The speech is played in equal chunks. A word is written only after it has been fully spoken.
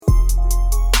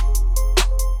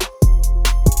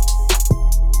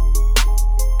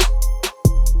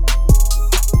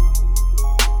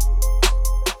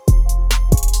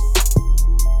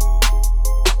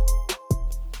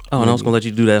I was gonna let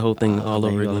you do that whole thing all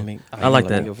over again. I like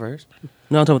that. Go first?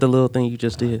 No, I'm talking about the little thing you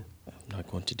just did. I'm not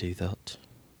going to do that.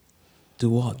 Do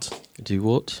what? Do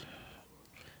what?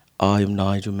 I am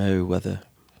Nigel Merriweather,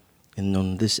 and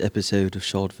on this episode of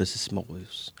Shard vs.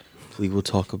 Smalls, we will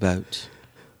talk about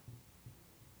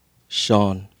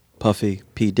Sean Puffy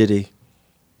P. Diddy,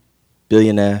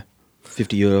 billionaire,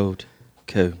 50-year-old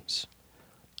Combs.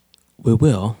 We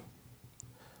will.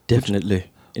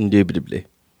 Definitely, indubitably.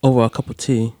 Over a cup of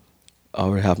tea. I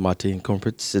already have my tea and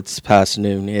crumpets. It's past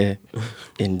noon here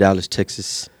in Dallas,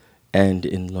 Texas, and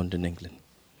in London, England.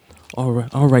 All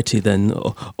righty then.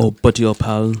 Oh, buddy, old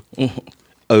pal.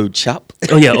 Old chap.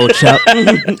 Oh yeah, old chap.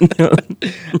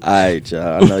 Alright,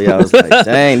 y'all. I know y'all was like,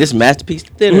 dang, this masterpiece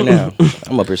theater now.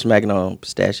 I'm up here smacking on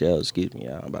pistachios. Excuse me,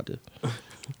 y'all. I'm about to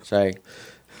say.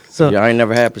 So, y'all ain't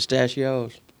never had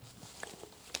pistachios.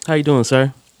 how you doing,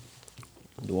 sir?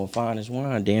 Doing fine as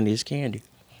wine, dandy as candy.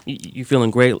 You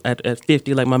feeling great at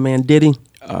 50 like my man Diddy?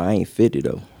 I ain't 50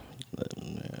 though.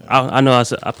 I know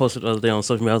I posted the other day on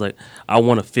social media. I was like, I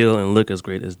want to feel and look as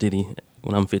great as Diddy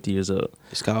when I'm 50 years old.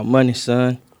 It's called money,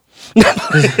 son.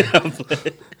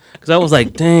 Because I was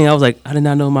like, dang, I did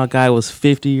not know my guy was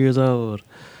 50 years old.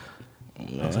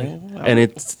 And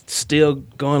it's still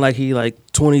going like he like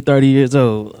 20, 30 years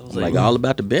old. I was like all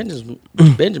about the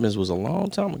Benjamins was a long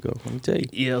time ago, let me tell you.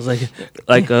 Yeah, I was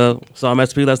like, saw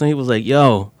Master P last night. He was like,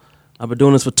 yo, I've been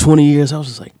doing this for 20 years. I was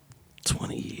just like,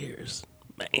 20 years,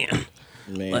 man.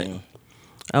 Like,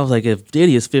 I was like, if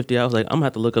Diddy is 50, I was like, I'm gonna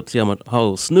have to look up to see how much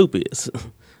old Snoop is.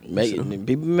 He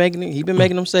been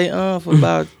making them say for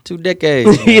about 2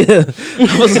 decades. Yeah,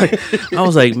 I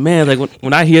was like, man, like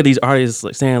when I hear these artists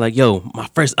like saying like, yo, my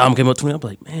first album came out 20, I'm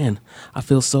like, man, I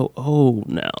feel so old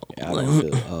now. I don't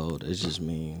feel old. It just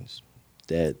means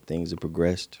that things have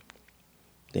progressed,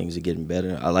 things are getting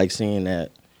better. I like seeing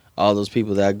that all those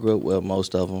people that I grew up with,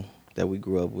 most of them that we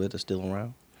grew up with, are still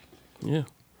around. Yeah.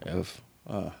 Let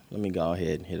me go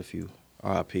ahead and hit a few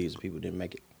RIPs if people didn't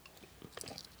make it.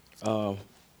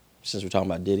 Since we're talking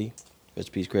about Diddy, rest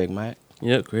in peace, Craig Mack.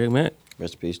 Yeah, Craig Mack.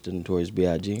 Rest in peace to Notorious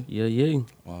B.I.G. Yeah.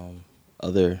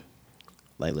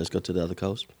 Let's go to the other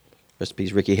coast. Rest in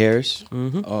peace, Ricky Harris.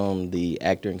 Mm-hmm. The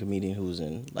actor and comedian who's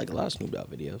in like a lot of Snoop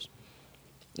Dogg videos.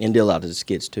 And did a lot of the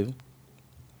skits too.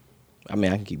 I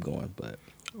mean, I can keep going, but.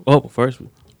 Oh, first,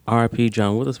 R.I.P.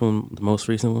 John Witherspoon, the most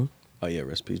recent one. Oh, yeah,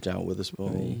 rest in peace, John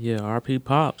Witherspoon. Yeah, R.I.P.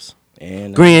 Pops.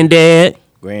 And Granddad.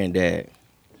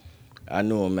 I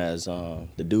knew him as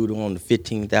the dude who owned the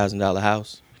 $15,000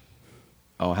 house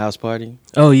on House Party.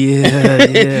 Oh,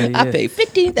 yeah. I paid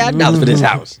 $15,000 for this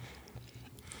house.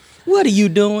 What are you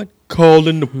doing?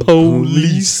 Calling the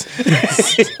police.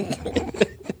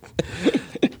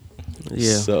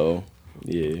 Yeah. So,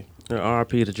 yeah.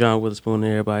 R.I.P. to John Witherspoon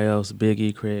and everybody else,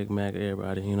 Biggie, Craig Mack,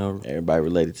 everybody, Everybody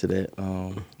related to that,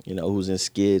 who's in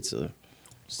skits or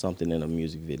something in a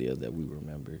music video that we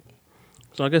remembered.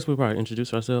 So I guess we'll probably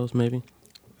introduce ourselves, maybe.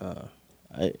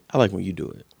 I like when you do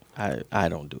it. I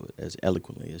don't do it as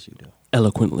eloquently as you do.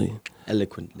 Eloquently.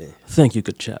 Thank you,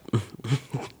 good chap.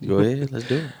 Go ahead, let's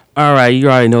do it. All right, you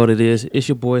already know what it is. It's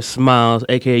your boy Smiles,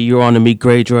 a.k.a. You're on the Meat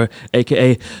Greyjoy,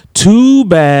 a.k.a. Two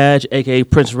Badge, a.k.a.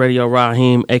 Prince Radio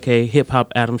Raheem, a.k.a. Hip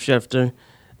Hop Adam Schefter,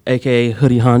 a.k.a.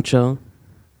 Hoodie Honcho,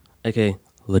 a.k.a.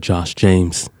 LaJosh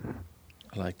James.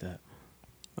 I like that.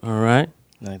 All right.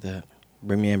 I like that.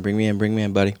 Bring me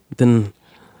in, buddy. Then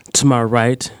to my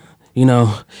right,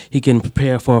 he can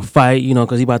prepare for a fight,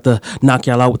 because he about to knock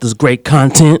y'all out with this great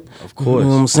content. Of course. You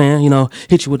know what I'm saying?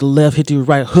 Hit you with the left, hit you with the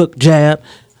right, hook, jab.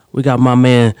 We got my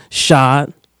man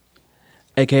Shad,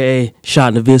 a.k.a.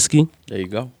 Shad Nowitzki. There you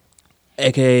go.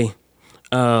 A.k.a.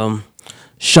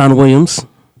 Sean Williams.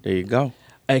 There you go.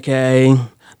 A.k.a.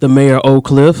 the Mayor of Oak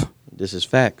Cliff. This is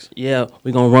facts. Yeah,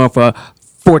 we're going to run for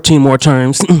 14 more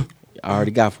terms. I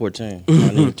already got 14. I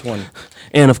need 20.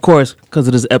 And, of course, because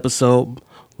of this episode,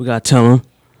 we got to tell him,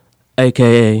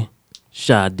 a.k.a.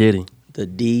 Shad Diddy. The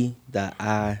D, the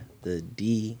I, the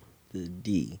D, the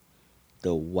D,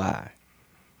 the Y.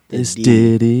 It's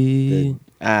Diddy.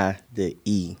 The I, the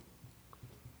E.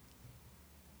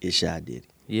 It's Shad Diddy.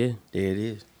 Yeah. There it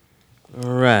is.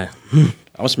 All right.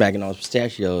 I'm smacking on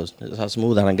pistachios. That's how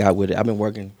smooth I done got with it. I've been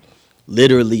working.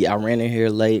 Literally, I ran in here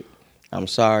late. I'm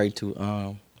sorry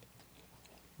to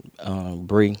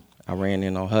Bree. I ran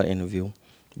in on her interview.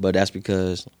 But that's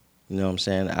because, you know what I'm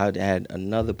saying, I had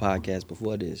another podcast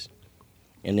before this.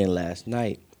 And then last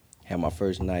night, had my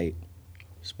first night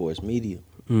sports media.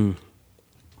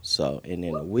 So, and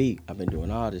in a week, I've been doing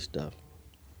all this stuff.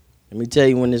 Let me tell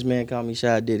you, when this man called me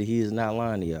Shad Diddy, he is not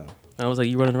lying to y'all. I was like,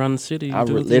 you running around the city? I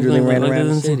literally ran around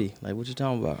the city. Like, what you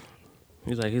talking about?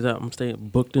 He's out, I'm staying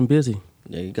booked and busy.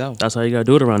 There you go. That's how you gotta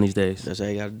do it around these days. That's how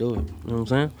you got to do it. You know what I'm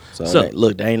saying? So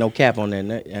look, there ain't no cap on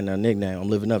that and nickname. I'm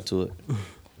living up to it.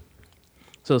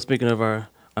 So speaking of our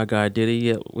guy Diddy,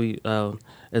 yeah, we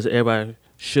as everybody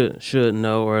should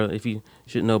know, or if you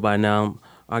should know by now,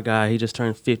 our guy, he just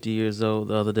turned 50 years old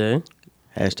the other day.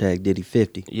 Hashtag Diddy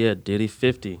 50. Yeah, Diddy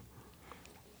 50.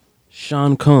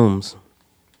 Sean Combs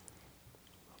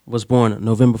was born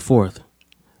November 4th,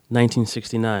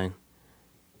 1969,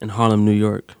 in Harlem, New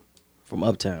York. From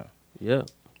Uptown. Yeah.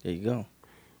 There you go.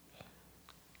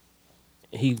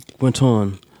 He went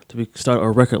on to start a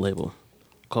record label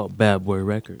called Bad Boy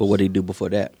Records. But what did he do before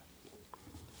that?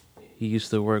 He used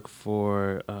to work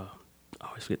for, I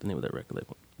always forget the name of that record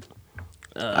label.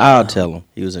 I'll tell him.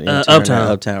 He was an intern Uptown.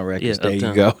 at Uptown Records. Yeah, there Uptown.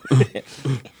 you go.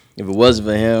 If it wasn't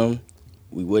for him,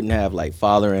 we wouldn't have like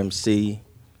Father MC,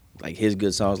 like his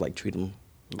good songs like Treat 'Em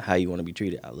How You Want to Be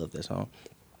Treated. I love that song.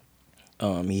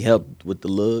 He helped with the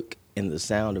look and the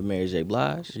sound of Mary J.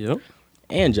 Blige. Yep.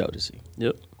 And Jodeci.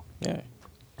 Yep. Yeah.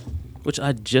 Which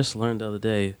I just learned the other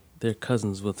day, they're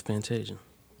cousins with Fantasia.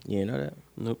 You didn't know that?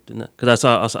 Nope, did not. Because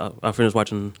I saw our friend was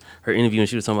watching her interview and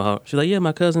she was talking about how, she was like, yeah,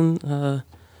 my cousin, I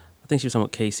think she was talking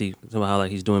about Casey, talking about how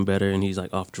like he's doing better and he's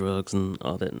like off drugs and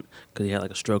all that because he had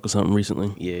like a stroke or something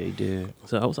recently. Yeah, he did.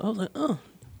 So I was like, oh,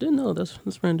 didn't know, that's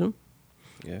random.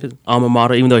 Yeah. His alma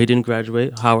mater, even though he didn't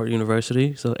graduate, Howard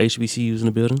University, so HBCU's in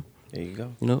the building. There you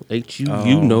go. You know,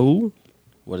 you know.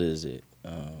 What is it?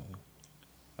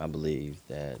 I believe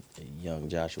that young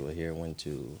Joshua here went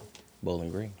to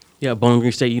Bowling Green. Yeah, Bowling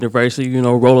Green State University, you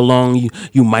know, roll along,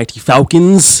 you mighty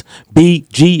Falcons,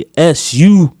 BGSU.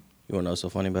 You want to know what's so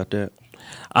funny about that?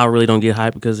 I really don't get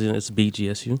hyped because it's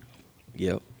BGSU.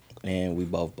 Yep. And we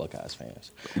both Buckeyes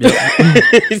fans.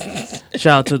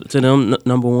 Shout out to them,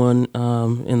 number one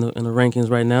in the rankings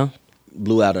right now.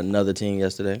 Blew out another team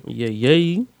yesterday.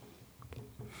 Yeah.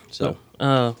 So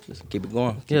let's keep it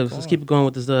going. Let's keep it going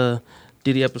with this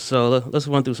Diddy episode. Let's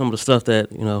run through some of the stuff that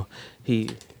he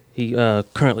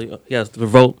currently he has the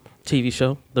Revolt TV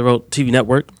show, the Revolt TV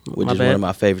network, which is one of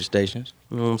my favorite stations.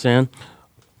 You know what I'm saying?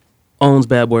 Owns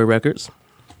Bad Boy Records.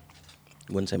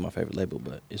 Wouldn't say my favorite label,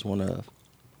 but it's one of.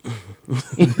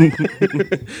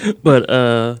 But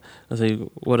let's see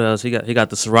what else he got. He got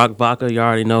the Ciroc vodka. You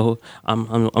already know I'm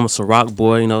a Ciroc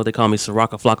boy. You know they call me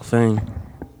Ciroc a flock of fame.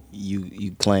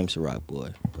 You claim Ciroc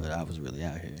boy, but I was really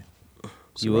out here.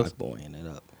 You was? Ciroc boying it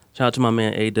up. Shout out to my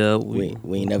man A-Dub. We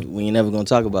ain't never gonna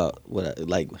talk about what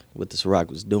the Ciroc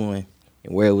was doing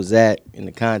and where it was at in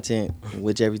the content in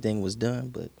which everything was done.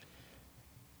 But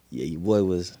yeah, your boy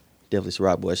was definitely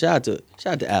Ciroc boy. Shout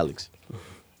out to Alex.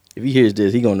 If he hears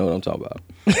this, he gonna know what I'm talking about.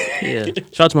 Yeah.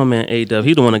 Shout out to my man A-Dub.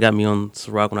 He the one that got me on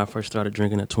Ciroc when I first started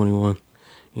drinking at 21.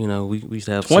 You know, we used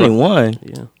to have 21.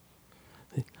 Yeah.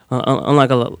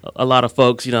 Unlike a lot of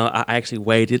folks, you know, I actually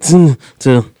waited to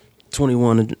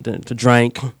 21 to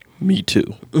drink. Me too.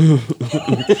 I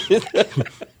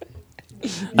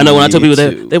know when I told people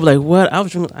that, they were like, "What?" I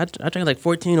drank like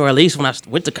 14, or at least when I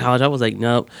went to college, I was like,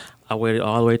 "Nope." I waited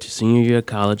all the way to senior year of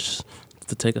college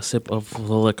to take a sip of the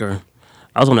liquor.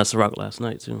 I was on that Ciroc last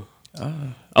night too.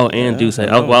 And Douce.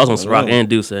 I was on Ciroc and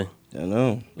Douce. I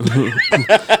know.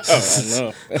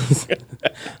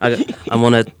 I know. I'm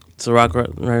on that Ciroc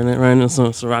right now. Some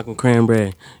Ciroc and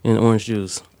cranberry and orange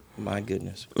juice. My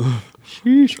goodness.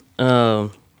 Sheesh.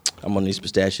 I'm on these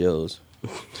pistachios.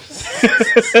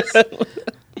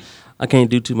 I can't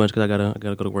do too much because I gotta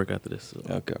go to work after this. So.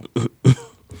 Okay.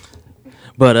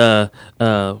 But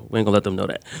we ain't gonna let them know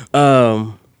that.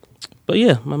 But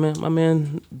yeah, my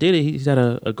man Diddy, he's had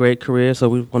a great career, so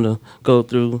we want to go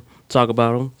through, talk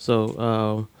about him.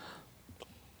 So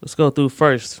let's go through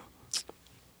first.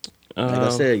 Like I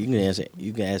said, you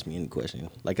can ask me any question.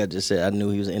 Like I just said, I knew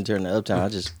he was an intern at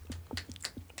Uptown.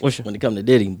 When it come to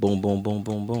Diddy, boom, boom, boom,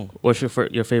 boom, boom. What's your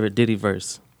favorite Diddy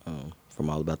verse? From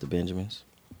All About the Benjamins.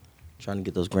 Trying to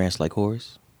get those grants like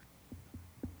Horace.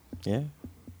 Yeah.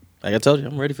 Like I told you,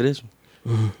 I'm ready for this one.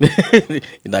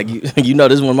 Like you know,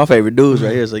 this is one of my favorite dudes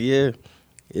right here. So yeah,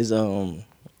 it's All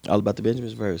About the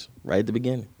Benjamins verse right at the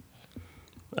beginning.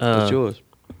 What's yours?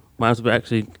 Mine was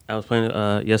actually, I was playing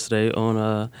it yesterday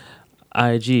on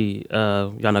IG.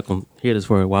 Y'all not gonna hear this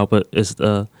for a while, but it's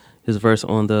his verse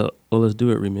on the "Oh Let's Do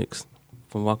It" remix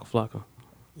from Waka Flocka.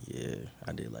 Yeah,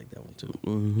 I did like that one too.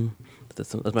 Mm-hmm.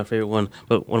 That's my favorite one.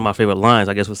 But one of my favorite lines,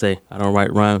 I guess, would say, "I don't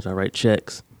write rhymes, I write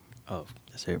checks." Oh,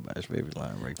 that's everybody's favorite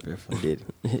line right there from Diddy.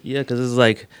 Yeah, because it's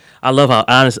like, I love how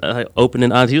honest, open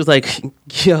and honest. He was like,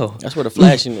 yo. That's where the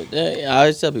flashiness, I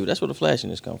always tell people, that's where the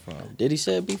flashiness come from. Diddy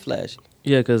said be flashy.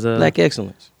 Yeah, because Black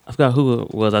excellence. I forgot who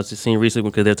it was I just seen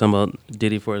recently because they're talking about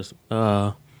Diddy for his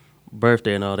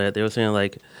birthday and all that. They were saying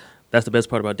like that's the best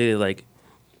part about Diddy, like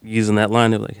using that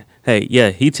line of like, hey, yeah,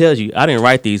 he tells you I didn't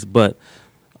write these, but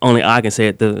only I can say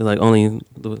it. That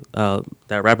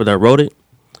rapper that wrote it,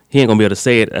 he ain't gonna be able to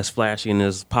say it as flashy and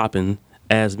as popping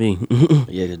as me.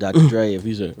 Yeah, the Dr. Dre, if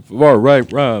he said, if I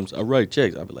write rhymes, I write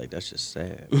checks, I'd be like, that's just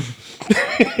sad.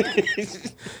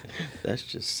 That's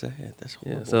just sad. That's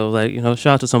horrible. Yeah, so like shout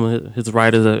out to some of his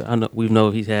writers. I know we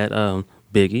know he's had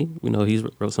Biggie. We know he's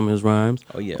wrote some of his rhymes.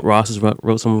 Oh, yeah. Ross has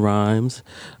wrote some rhymes.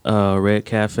 Red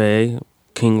Cafe,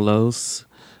 King Los.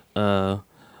 I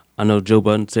know Joe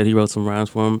Budden said he wrote some rhymes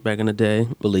for him back in the day.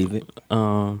 Believe it.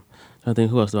 I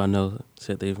think who else do I know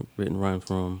said they've written rhymes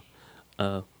from?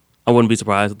 I wouldn't be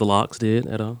surprised if the Locks did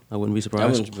at all. I wouldn't be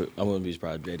surprised. I wouldn't be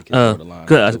surprised if Jadakiss wrote a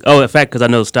line. In fact, because I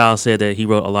know Styles said that he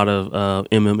wrote a lot of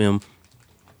MMM.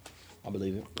 I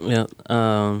believe it. Yeah.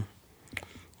 Trying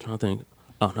to think.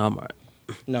 Oh no, I'm all right.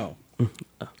 No.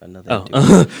 Nothing.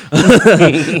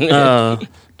 Trying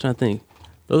to think.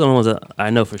 Those are the ones that I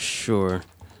know for sure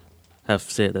have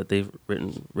said that they've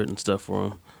written stuff for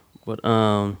him. But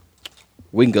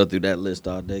we can go through that list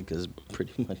all day because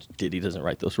pretty much Diddy doesn't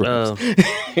write those rhymes.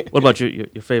 what about your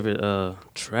favorite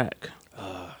track?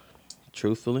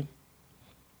 Truthfully.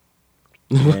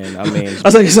 And I mean, I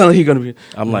was like, it sounded like you're gonna be.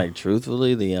 I'm like,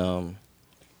 truthfully, the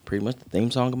pretty much the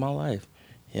theme song of my life.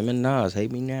 Him and Nas,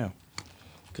 Hate Me Now.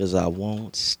 Because I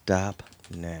won't stop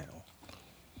now.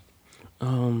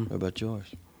 What about yours?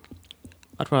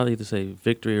 I'd probably either say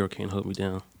Victory or Can't Hold Me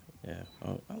Down. Yeah,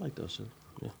 I like those two.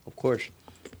 Yeah. Of course.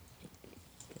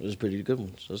 Those are pretty good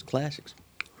ones. Those are classics.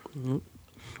 Mm-hmm.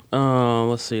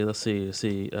 Let's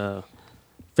see.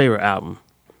 Favorite album?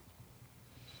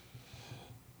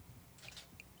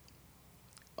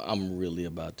 I'm really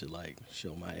about to like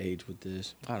show my age with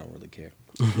this. I don't really care.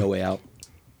 No Way Out.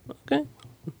 Okay.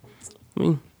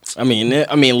 I mean,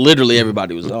 literally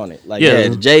everybody was on it. Like, yeah.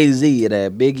 It had Jay-Z, it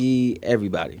had Biggie,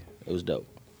 everybody. It was dope.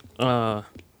 No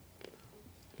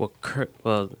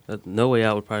Way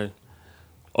Out would probably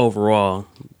overall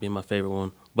be my favorite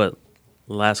one. But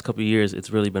the last couple of years,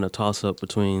 it's really been a toss-up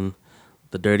between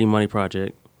the Dirty Money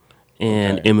Project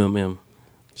and MMM.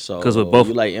 So, because with both,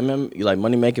 you like you like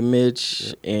Money Making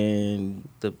Mitch and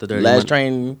the Dirty Last Money.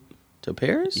 Train to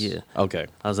Paris. Yeah. Okay.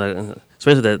 I was like,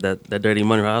 especially that Dirty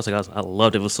Money. I was like, I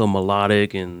loved it. It was so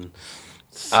melodic and.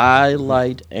 I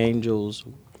liked Angels.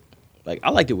 Like,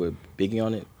 I liked it with Biggie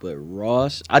on it, but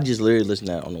Ross, I just literally listened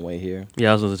to that on the way here.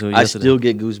 Yeah, I was listening to it I yesterday. still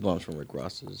get goosebumps from Rick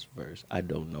Ross's verse. I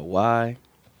don't know why.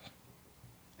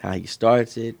 How he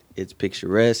starts it, it's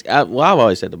picturesque. I've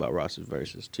always said about Ross's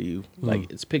verses to you.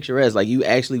 Like, it's picturesque. Like, you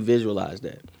actually visualize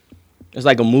that. It's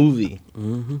like a movie.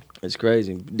 Mm-hmm. It's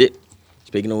crazy.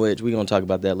 Speaking of which, we're going to talk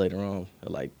about that later on.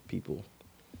 Like, people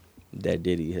that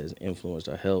Diddy has influenced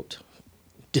or helped.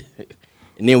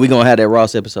 And then we're going to have that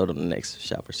Ross episode on the next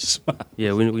Shop vs. Smile.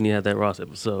 Yeah, we need to have that Ross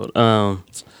episode.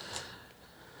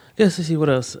 Let's see what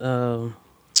else.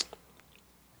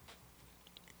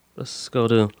 Let's go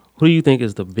to, who do you think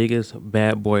is the biggest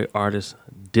bad boy artist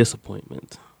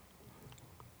disappointment?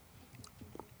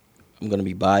 I'm going to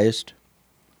be biased,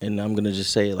 and I'm going to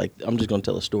just say, like, I'm just going to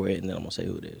tell a story, and then I'm going to say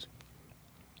who it is.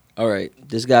 All right,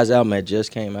 this guy's album had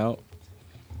just came out,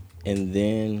 and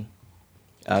then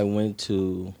I went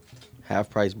to Half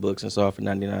Price Books and saw it for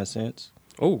 99 cents.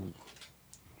 Oh.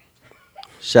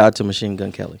 Shout out to Machine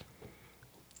Gun Kelly.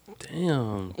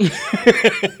 Damn.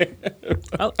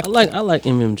 I like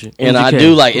MMG. And MGK. I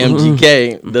do like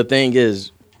MGK. The thing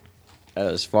is,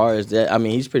 as far as that, I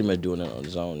mean, he's pretty much doing it on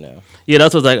his own now. Yeah,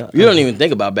 that's what's like. You don't even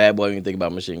think about Bad Boy when you think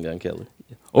about Machine Gun Kelly.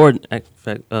 Or, in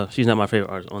fact, she's not my favorite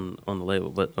artist on the label,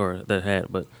 but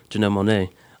Janelle Monáe.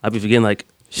 I'd be forgetting, like,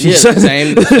 she's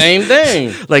same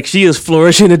thing. Like, she is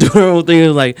flourishing and doing her own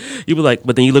thing. Like, you be like,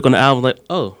 but then you look on the album, like,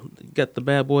 oh, you got the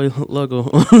Bad Boy logo.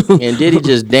 And Diddy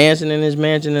just dancing in his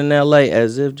mansion in L.A.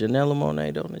 as if Janelle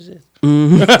Monáe don't exist.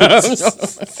 Mm-hmm.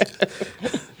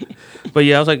 But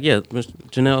yeah, I was like, yeah,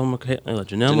 Janelle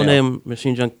Monáe and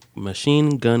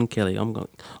Machine Gun Kelly. I'm going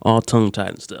all tongue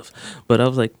tied and stuff. But I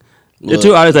was like, the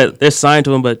two artists that they're signed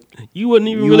to him, but you wouldn't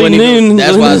even know.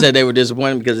 That's why I said they were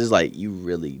disappointed, because it's like you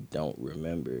really don't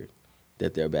remember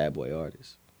that they're Bad Boy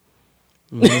artists.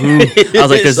 Mm-hmm. I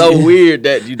was like, it's so weird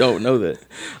that you don't know that.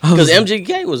 Because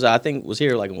MGK was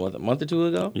here like a month or two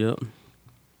ago. Yep.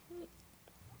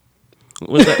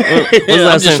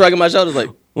 I'm just shrugging my shoulders like.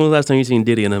 When was the last time you seen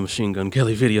Diddy in a Machine Gun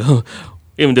Kelly video?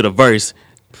 Even did a verse.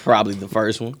 Probably the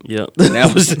first one. Yep. And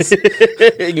that was,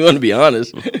 you want to be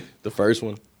honest, the first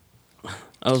one.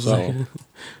 I was like,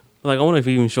 I wonder if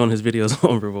he even showing his videos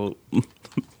on Revolt.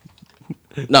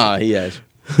 Nah, he has.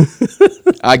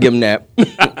 I give him that.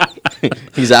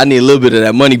 He said, I need a little bit of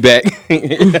that money back.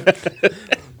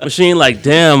 Machine, like,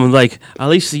 damn, like, at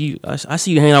least see you. I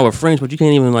see you hanging out with friends, but you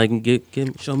can't even like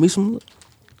show me some.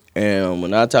 And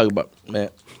when I talk about man,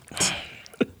 I'm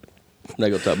not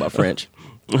gonna talk about French.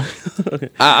 Okay.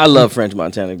 I love French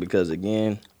Montana because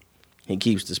again, he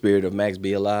keeps the spirit of Max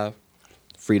B alive.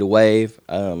 Free to Wave.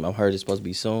 I've heard it's supposed to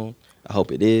be soon. I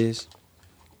hope it is,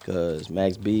 because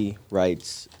Max B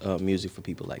writes music for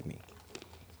people like me.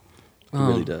 He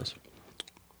really does.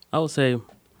 I would say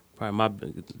probably my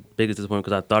biggest disappointment,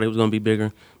 because I thought he was going to be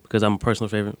bigger, because I'm a personal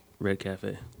favorite, Red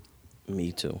Cafe.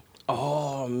 Me too.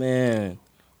 Oh, man.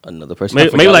 Another person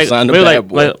maybe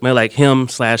like him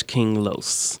 / King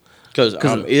Los. Because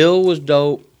Ill was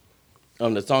dope.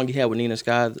 The song he had with Nina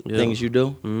Sky, Things You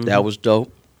Do, that was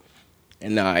dope.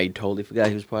 And now I totally forgot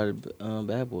he was part of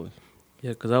Bad Boys.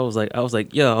 Yeah, because I was like,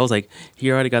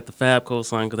 he already got the Fab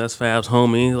co-sign, because that's Fab's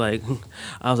homie. Like,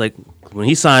 I was like, when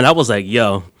he signed, I was like,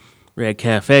 yo, Red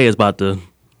Cafe is about to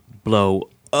blow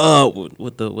up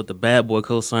with the Bad Boy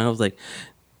co-sign. I was like,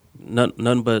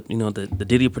 nothing but, you know, the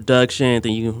Diddy production.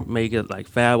 Then you may get like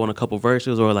Fab on a couple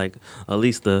verses, or like at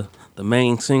least the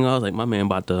main single. I was like, my man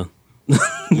about to.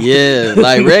 Yeah,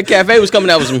 like Red Cafe was coming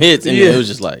out with some hits, and it was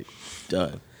just like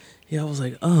done. Yeah, I was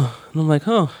like, oh, and I'm like,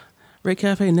 Red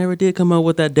Cafe never did come out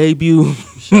with that debut.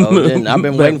 I've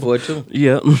been waiting for it too.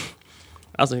 Yeah,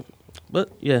 I was like,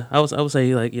 but yeah, I would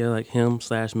say like him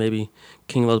 / maybe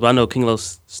King Los, but I know King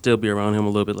Los still be around him a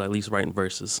little bit, like at least writing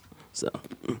verses. So,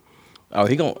 did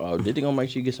he gonna make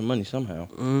sure you get some money somehow?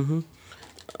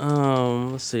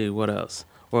 Let's see what else.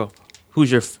 Well,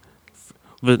 who's your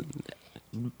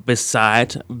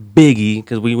besides Biggie,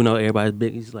 because we know everybody's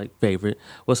Biggie's like favorite.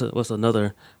 What's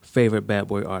another favorite Bad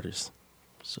Boy artist?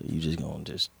 So you just gonna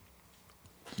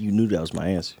you knew that was my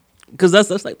answer. Because that's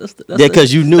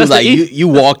because you knew like you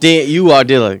walked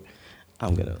there like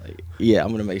I'm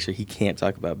gonna make sure he can't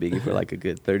talk about Biggie for like a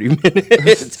good 30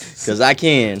 minutes because I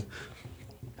can.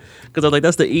 Because I'm like,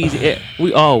 that's the easy.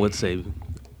 We all would say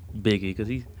Biggie because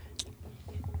he.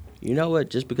 You know what?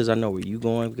 Just because I know where you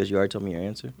going, because you already told me your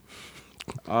answer,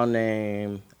 I'll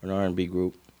name an R&B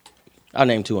group. I'll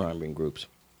name 2 R&B groups,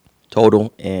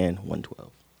 Total and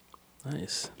 112.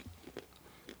 Nice.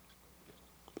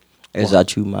 As I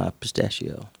chew my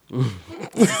pistachio.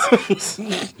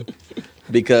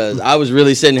 Because I was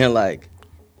really sitting here like,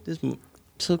 this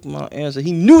took my answer.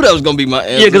 He knew that was going to be my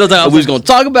answer. Yeah, because we was going to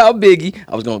talk about Biggie.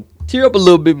 I was going to tear up a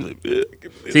little bit.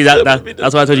 See,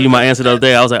 that's why I told you my answer the other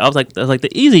day. I was like, that's like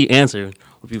the easy answer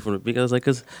would be from the because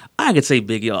because I could say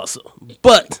Biggie also,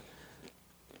 but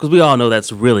because we all know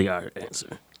that's really our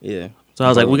answer. Yeah. So I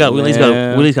was like, we at least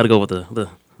got to go with the.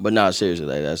 But no, seriously,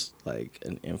 like, that's like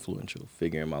an influential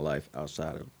figure in my life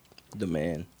outside of the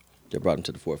man that brought him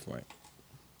to the forefront,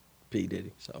 P.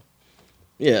 Diddy. So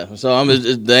yeah, so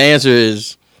the answer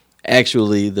is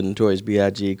actually the Notorious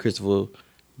B.I.G. Christopher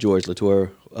George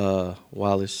Latour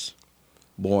Wallace,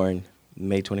 born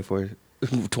May 21st,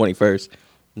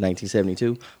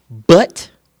 1972. But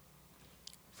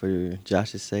for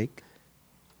Josh's sake,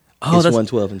 it's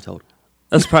 112 in total.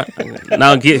 That's probably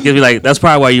now give me like that's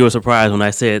probably why you were surprised when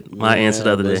I said my answer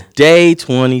the other day. Day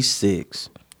 26.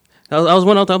 I was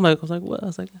one out there. I was like, what? I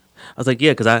was like,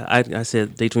 yeah, because I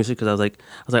said day 26 because I was like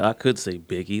I could say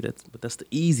Biggie, but that's the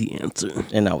easy answer.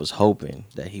 And I was hoping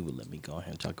that he would let me go ahead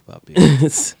and talk about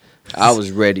Biggie. I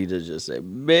was ready to just say,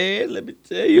 man, let me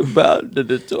tell you about the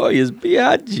Notorious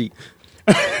B.I.G.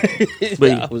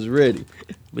 But I was ready.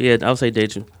 But yeah, I would say day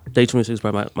 26 is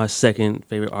probably my second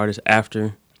favorite artist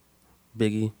after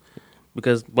Biggie,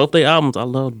 because both their albums, I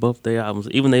loved both their albums.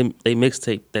 Even they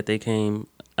mixtape that they came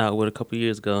out with a couple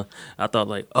years ago, I thought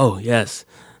like, oh yes,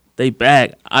 they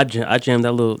back. I jammed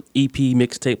that little EP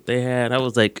mixtape they had. I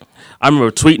was like, I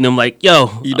remember tweeting them like, yo,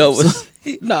 you know what?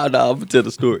 Nah, I'm gonna tell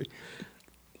the story.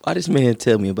 Why this man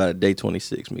tell me about a day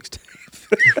 26 mixtape?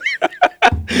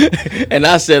 And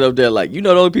I sat up there like, you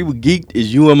know, the only people geeked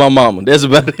is you and my mama. That's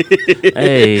about it.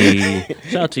 Hey,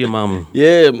 shout out to your mama.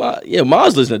 Yeah,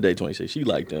 mom's listening to Day 26. She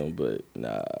liked them, but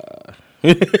nah.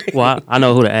 Well, I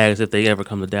know who to ask if they ever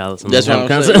come to Dallas. That's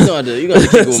what I'm saying. You're going to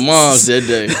kick it with moms that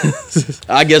day.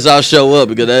 I guess I'll show up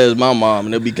because that is my mom,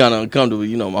 and it'll be kind of uncomfortable.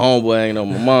 You know, my homeboy ain't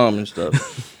on my mom and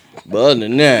stuff. But other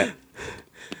than that,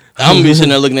 I'm going to be sitting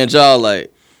there looking at y'all like,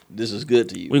 this is good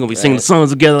to you. We're going to be singing the songs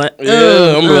together. Like,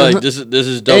 yeah, I'm like, this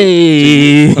is dope.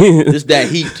 Hey. This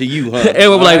that heat to you, huh?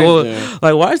 Everyone like,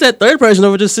 like, why is that third person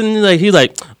over just sitting there? Like, he's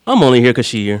like, I'm only here because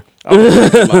she here. I'm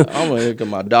only here because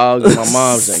my dog and my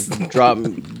mom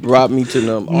brought me to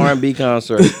the R&B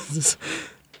concert.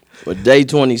 But day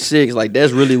 26, like,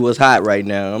 that's really what's hot right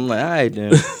now. I'm like, all right,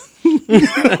 then.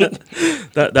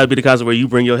 That'd be the concert where you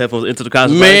bring your headphones into the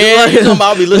concert. Man, like, you talking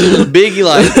about me listening to Biggie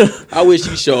like, I wish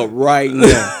you show up right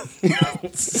now.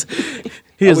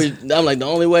 I'm like, the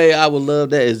only way I would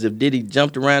love that is if Diddy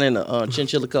jumped around in a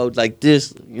chinchilla coat like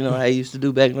this, you know how he used to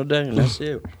do back in the day, and that's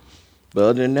it. But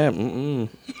other than that,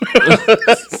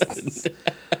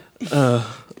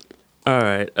 all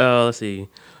right. Let's see.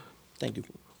 Thank you.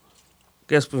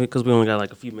 Guess because we only got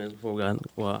like a few minutes before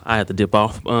I had to dip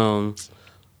off. Man,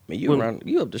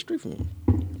 you up the street from me.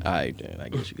 All right, then. I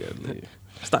guess you gotta leave.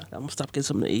 I'm gonna stop getting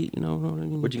something to eat. You know what I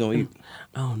mean? What you gonna eat?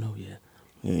 I don't know yet.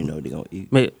 You ain't know what they gonna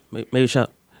eat. Maybe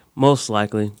most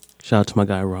likely shout out to my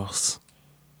guy Ross.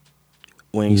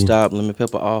 Wingstop, lemon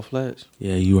pepper, all flats.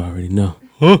 Yeah, you already know.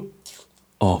 Huh?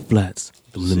 All flats,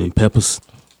 the lemon peppers.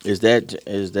 Is that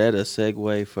a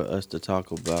segue for us to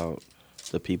talk about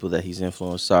the people that he's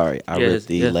influenced? Sorry, I ripped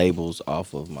the labels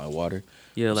off of my water.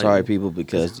 Yeah, sorry, people,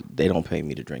 because they don't pay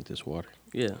me to drink this water.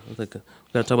 Yeah, I think we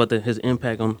gotta talk about his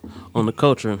impact on the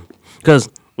culture, because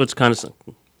which kind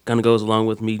of goes along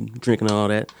with me drinking and all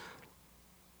that.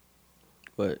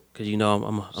 What? Because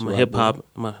I'm a hip hop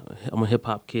I'm a hip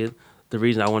hop kid. The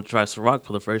reason I wanted to try Ciroc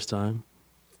for the first time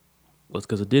was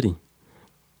because of Diddy.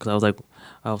 Because I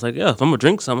was like, yeah, if I'm gonna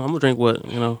drink something, I'm gonna drink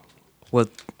what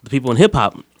the people in hip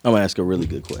hop. I'm gonna ask a really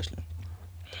good question.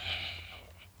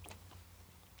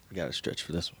 I gotta stretch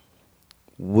for this one.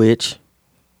 Which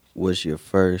was your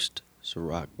first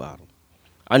Ciroc bottle?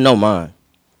 I know mine.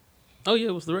 Oh yeah,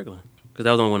 it was the regular. Because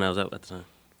that was the only one I was at the time.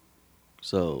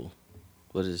 So,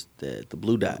 what is that? The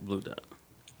Blue Dot. Blue Dot.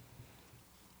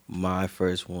 My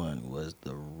first one was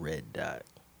the Red Dot.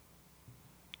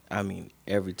 I mean,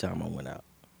 every time I went out,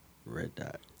 Red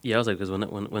Dot. Yeah, I was like, because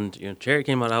when Cherry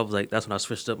came out, I was like, that's when I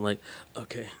switched up. I'm like,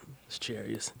 okay, it's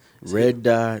Cherry. Red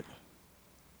Dot.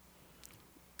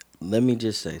 Let me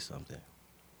just say something.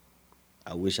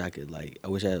 I wish I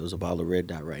was a bottle of Red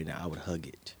Dot right now. I would hug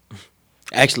it.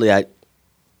 Actually,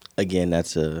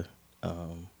 that's a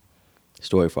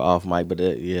story for off mic, but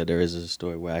there is a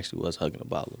story where I actually was hugging a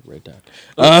bottle of Red Dot.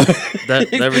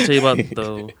 Did I ever tell you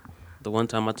about the one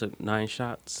time I took 9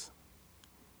 shots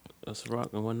of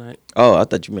Ciroc in one night? Oh, I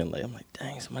thought you meant I'm like,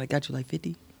 dang, somebody got you like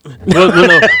 50? But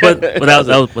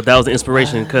that was the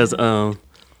inspiration, because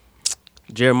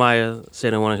Jeremiah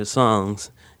said in one of his songs,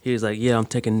 he was like, yeah, I'm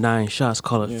taking 9 shots,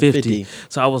 call it 50.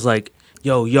 So I was like,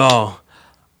 yo, y'all,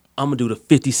 I'm going to do the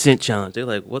 50 cent challenge. They're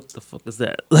like, what the fuck is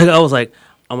that? Like, I was like,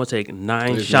 I'm going to take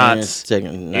 9 shots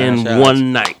in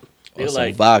one night. They're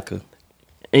like, vodka.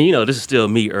 And, this is still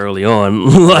me early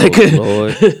on. Like,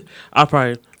 Lord. I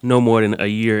probably no more than a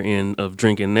year in of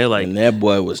drinking. They're like, and that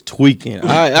boy was tweaking.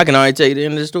 I can already tell you the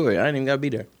end of the story. I ain't even got to be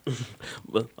there.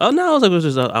 No, I was like, it was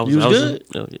just, I was good.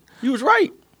 Yeah. You was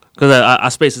right. Because I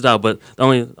spaced it out, but the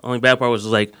only bad part was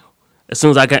just like, as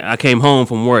soon as I came home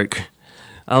from work,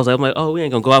 I'm like, oh, we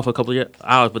ain't gonna go out for a couple of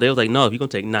hours. But they was like, no, if you're gonna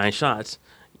take 9 shots,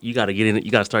 you gotta get in.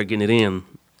 You gotta start getting it in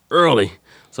early.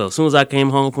 So as soon as I came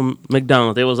home from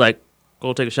McDonald's, they was like,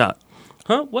 go take a shot.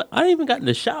 Huh? What? I ain't even got in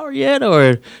the shower yet,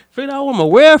 or figured out what I'm gonna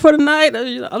wear for the night.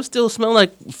 I'm still smelling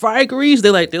like fry grease.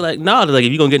 They're like, nah. They're like,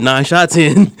 if you're gonna get 9 shots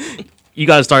in, you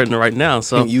gotta start in it right now.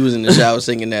 So you was in the shower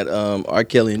singing that R.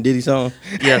 Kelly and Diddy song.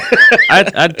 Yeah,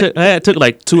 I took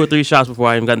like 2 or 3 shots before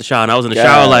I even got in the shower, and I was in the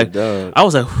shower like, I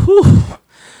was like, whew,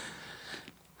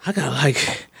 I got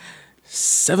like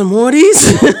 7 more of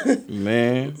these.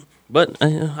 Man. But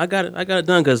I got it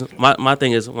done, because my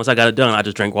thing is, once I got it done, I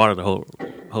just drank water the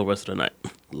whole rest of the night.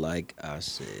 Like I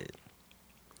said,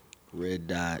 Red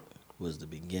Dot was the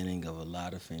beginning of a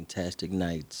lot of fantastic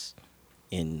nights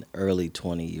in early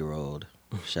 20-year-old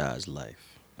Shah's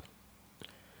life.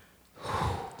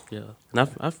 Yeah, and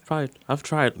I've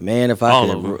tried. Man, if I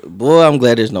could, boy, I'm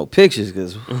glad there's no pictures,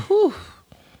 because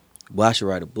boy, I should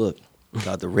write a book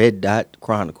called The Red Dot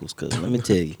Chronicles, because let me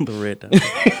tell you. The Red Dot.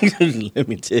 Let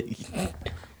me tell you.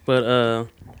 But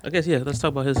I guess, let's talk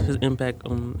about his impact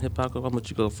on hip hop. I'll let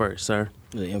you go first, sir.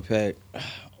 The impact?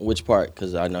 Which part?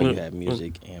 Because I know you have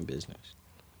music and business.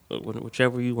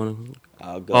 Whichever you want to.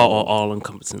 I'll go. All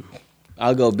encompassing.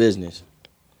 I'll go business.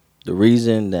 The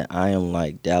reason that I am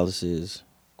like Dallas's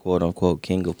quote unquote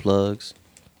king of plugs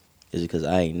is because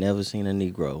I ain't never seen a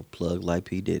Negro plug like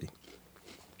P. Diddy.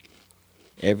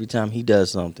 Every time he does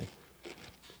something,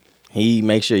 he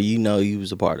makes sure you know you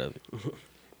was a part of it.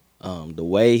 The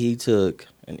way he took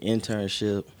an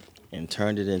internship and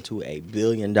turned it into a $1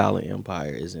 billion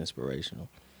empire is inspirational.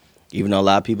 Even though a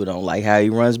lot of people don't like how he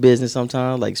runs business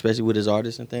sometimes, like especially with his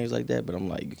artists and things like that. But I'm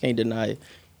like, you can't deny it.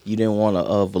 You didn't want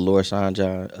a velour Sean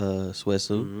John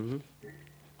sweatsuit. Mm-hmm.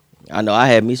 I know I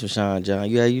had me some Sean John.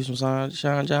 You had you some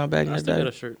Sean John back in the day? I still got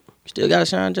a shirt. Still got a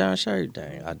Sean John shirt?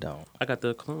 Dang, I don't. I got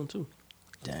the clone too.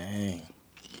 Dang.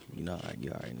 You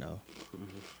already know.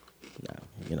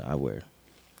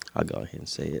 I'll go ahead and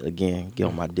say it again. Get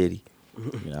on my Diddy.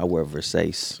 I wear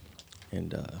Versace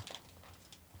and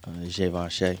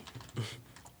Givenchy.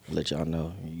 Let y'all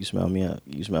know. You smell me up.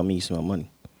 You smell me, you smell money.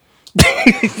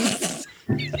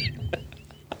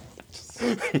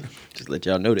 Just let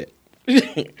y'all know that.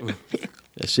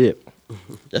 That's it.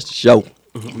 That's the show.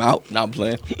 I'm out. Not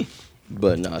playing.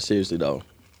 But nah, seriously though.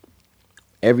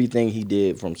 Everything he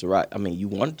did from Ciroc, I mean, you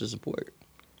wanted to support.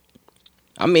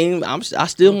 I mean, I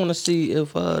still want to see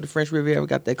if the French Riviera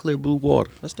got that clear blue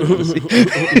water. I still want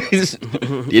to see.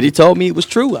 Diddy told me it was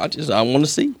true. I want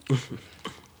to see.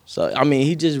 So I mean,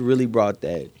 he just really brought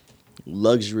that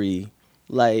luxury.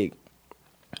 Like,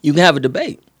 you can have a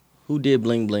debate. Who did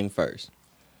bling bling first?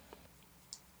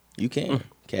 You can.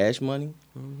 Cash Money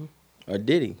or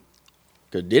Diddy.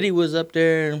 Because Diddy was up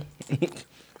there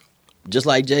just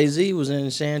like Jay-Z was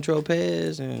in San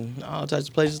Tropez and all types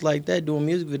of places like that doing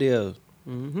music videos.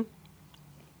 Mm-hmm.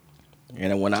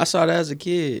 And when I saw that as a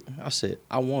kid, I said,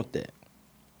 I want that.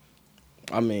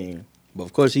 I mean, but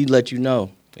of course, he'd let you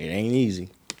know it ain't easy.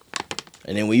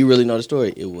 And then when you really know the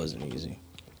story, it wasn't easy.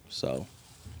 So,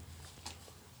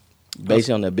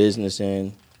 based on the business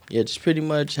end, yeah, just pretty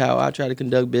much how I try to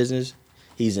conduct business.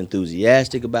 He's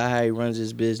enthusiastic about how he runs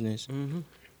his business. Mm-hmm.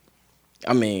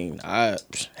 I mean, I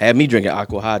had me drinking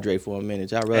aqua hydrate for a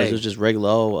minute. I realized it was just regular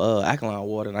old alkaline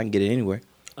water, and I can get it anywhere.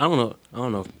 I don't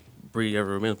know if Bree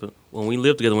ever remembers, but when we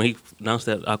lived together, when he announced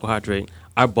that aqua hydrate,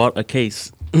 I bought a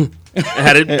case. I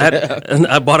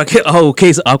bought a whole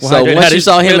case of aqua hydrate. So once you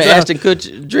saw him and Ashton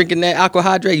Kutcher drinking that aqua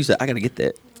hydrate, you said, I got to get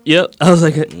that. Yep. I was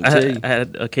like, I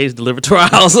had a case delivered to our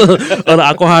house on the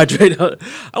aqua hydrate.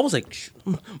 I was like,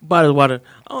 buy the water.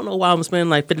 I don't know why I'm spending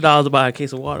like $50 to buy a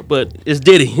case of water, but it's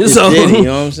Diddy. It's Diddy, you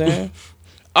know what I'm saying?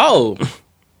 Oh,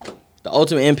 the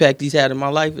ultimate impact he's had in my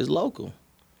life is local.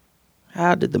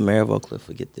 How did the mayor of Oak Cliff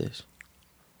forget this?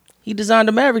 He designed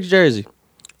the Mavericks jersey.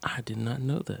 I did not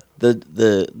know that.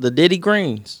 The Diddy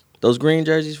greens. Those green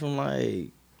jerseys from like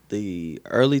the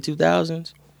early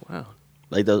 2000s. Wow.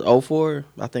 Like those 04,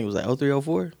 I think it was like 03,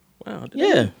 04. Wow.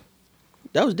 Yeah.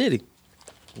 That was Diddy.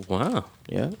 Wow.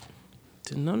 Yeah.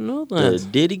 Did not know that. The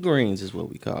Diddy greens is what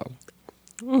we call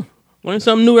them. Learn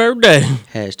something new every day.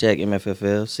 Hashtag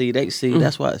MFFL.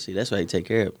 That's why they take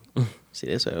care of me. See,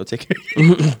 that's why they take care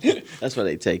of me. That's why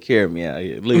they take care of me out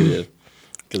here. Look at this.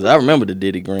 Because I remember the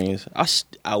Diddy greens.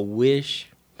 I wish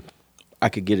I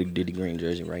could get a Diddy green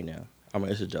jersey right now. I mean,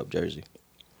 it's a dope jersey.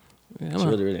 Yeah, it's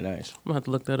really, really nice. I'm going to have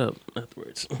to look that up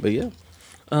afterwards. But yeah.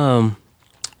 I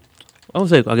would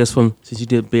say, I guess, since you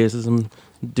did business and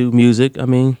do music, I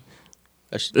mean.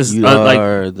 You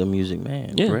are the music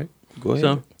man, yeah. Correct? Go ahead.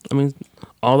 So, I mean,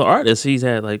 all the artists, he's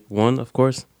had like one, of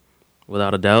course,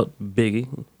 without a doubt,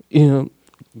 Biggie. You know,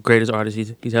 greatest artist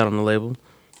he's had on the label.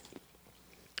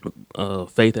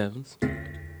 Faith Evans.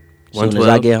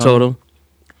 112 total.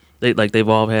 They've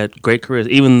all had great careers.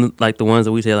 Even like the ones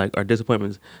that we say like are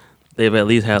disappointments, they've at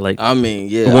least had like. I mean,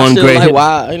 yeah, one great hit.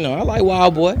 I like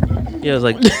Wild Boy. Yeah, it's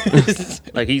like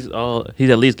like he's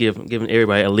at least giving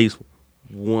everybody at least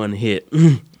one hit.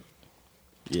 Yeah.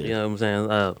 You know what I'm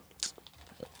saying?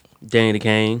 Danny the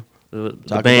Kane,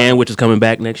 the band, which is coming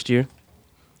back next year.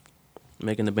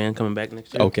 Making the band coming back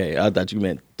next year. Okay, I thought you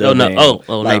meant the band.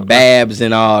 Like Babs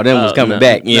and all them was coming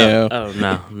back. Yeah.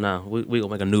 No. We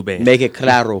gonna make a new band. Make it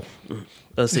claro.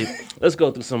 Let's see. Let's go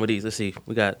through some of these. Let's see.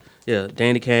 We got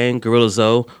Danny Kane, Gorilla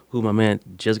Zoe, who my man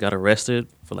just got arrested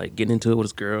for like getting into it with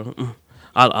his girl.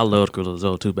 I loved Gorilla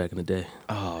Zoe too back in the day.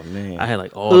 Oh man. I had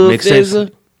like all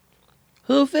mixtapes.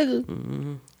 Hood figure.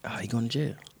 Mm-hmm. Oh, he going to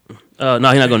jail.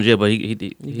 No, he's not going to jail, but he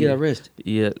get arrested.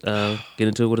 Yeah, get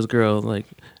into it with his girl, like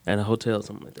at a hotel or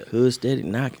something like that. Hood steady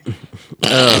knocking.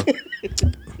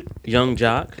 Young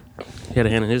Jock, he had a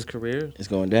hand in his career. It's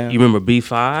going down. You remember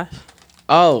B5?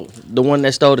 Oh, the one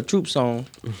that stole the Troop song.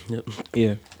 Yep.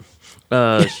 Yeah.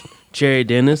 Cherry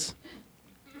Dennis.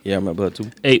 Yeah, I remember her too.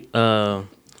 8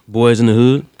 Boys in the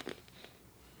Hood.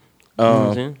 No,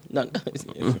 what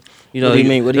do you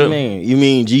mean? What do you mean? You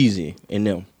mean Jeezy and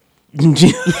them? That's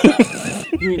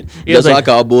what I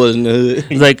call Boys in the Hood.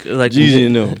 Like Jeezy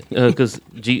and them. Because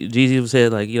Jeezy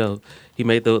said like he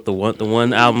made the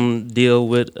one album deal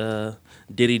with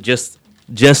Diddy just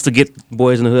to get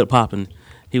Boys in the Hood popping.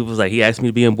 He was like, he asked me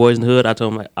to be in Boys in the Hood. I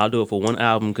told him like, I'll do it for one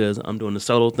album because I'm doing the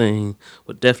solo thing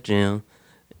with Def Jam,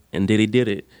 and Diddy did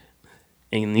it.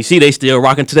 And you see, they still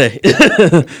rocking today.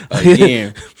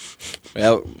 Again,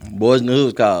 Boys in the Hood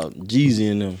was called Jeezy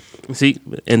and them. See,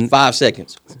 in 5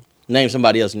 seconds, name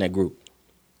somebody else in that group.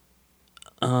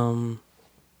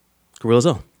 Gorilla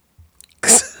Zone.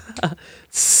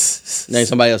 Name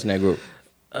somebody else in that group.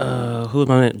 Who was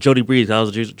my man? Jody Breeze. I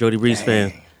was a Jody Breeze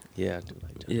fan. Yeah, I do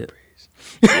like Jody Yeah. Breeze.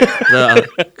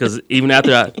 Because even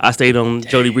after I stayed on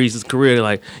Jody Breeze's career,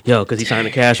 like, yo, because he's trying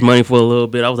to cash money for a little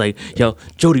bit, I was like, yo,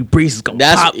 Jody Breeze is going to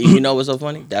pop. You know what's so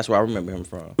funny? That's where I remember him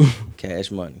from.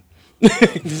 Cash Money.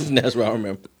 That's where I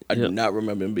remember. I do not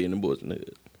remember him being in Boys in the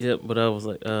Hood. Yep, but I was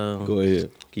like, Go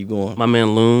ahead. Keep going. my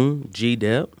man Loon,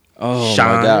 G-Dep. Oh,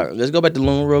 Shine. my God. Let's go back to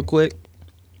Loon real quick.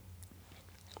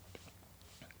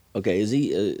 Okay, is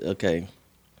he, okay.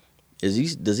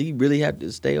 Does he really have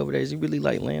to stay over there? Is he really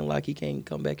like landlocked? He can't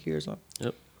come back here or something?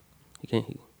 Yep. He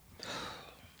can't.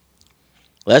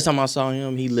 Last time I saw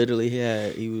him, he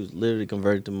was literally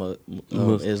converted to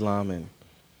Islam and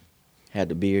had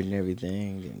the beard and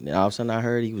everything. And all of a sudden I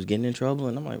heard he was getting in trouble,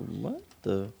 and I'm like, what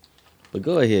the? But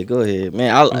go ahead,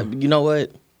 man. You know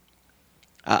what?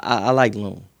 I like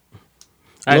Loon.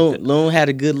 Loon had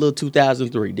a good little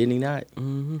 2003, didn't he not?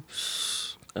 Mm-hmm.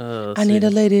 I need a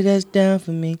lady that's down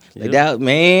for me. Like that,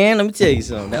 man. Let me tell you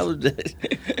something. That was.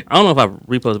 I don't know if I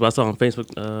reposted, but I saw on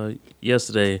Facebook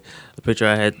yesterday a picture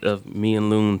I had of me and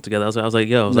Loon together. I was like,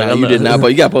 yo, No, you did not. But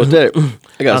you got to post that.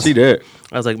 I got to see that.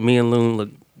 I was like, me and Loon look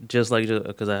just like,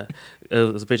 because it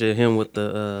was a picture of him with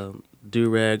the do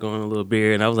rag on, a little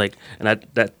beard, and I was like,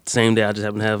 that same day I just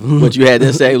happened to have. But you had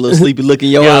that same little sleepy look in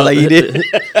your eye like you did.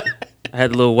 I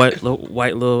had a little white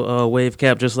wave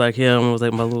cap just like him. It was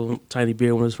like my little tiny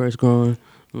beard when it was first growing. You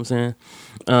know what I'm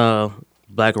saying?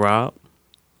 Black Rob.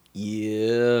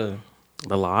 Yeah.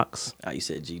 The Locks. You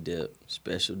said G-Dep.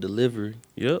 Special delivery.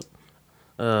 Yep.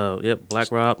 Yep.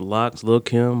 Black Rob, The Locks, Lil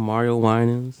Kim, Mario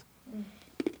Winans.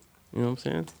 You know what I'm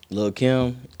saying? Lil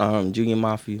Kim, Junior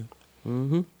Mafia.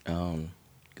 Mm-hmm.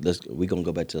 We gonna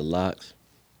go back to the Locks.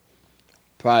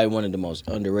 Probably one of the most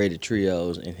underrated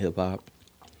trios in hip hop.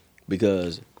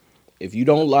 Because if you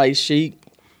don't like Sheek, I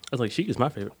was like, Sheek is my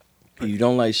favorite. if you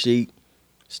don't like Sheek,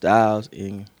 Styles,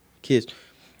 and Kiss,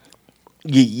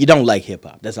 you don't like hip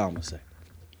hop. That's all I'm gonna say.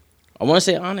 I want to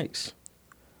say Onyx.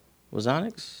 Was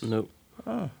Onyx? Nope.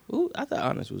 Oh, ooh, I thought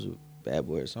Onyx was a bad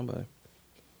boy or somebody.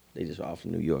 They just all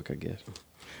from New York, I guess.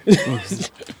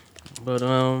 But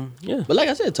yeah. But like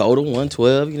I said, Total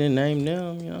 112. You didn't name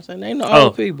them. You know what I'm saying? Name the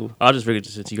old people. I just figured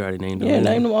since you already named them. Yeah,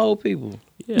 name them old people.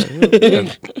 Yeah.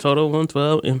 Total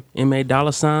 112. M.A.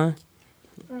 Dollar Sign.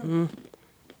 Mm-hmm.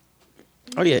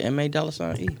 Oh yeah, M.A. Dollar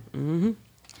Sign E. Mm-hmm.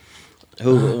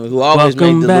 Who always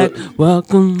Welcome made the back. look.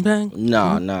 Welcome back.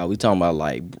 Nah. We talking about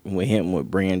like with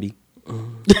Brandy.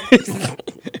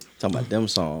 Talking about them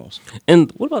songs.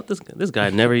 And what about this guy? This guy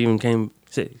never even came.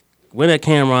 Went at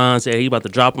Cameron, said he about to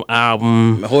drop an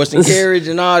album. Horse and Carriage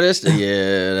and all this.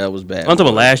 Yeah, that was bad. I'm talking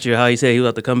about last year, how he said he was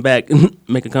about to come back,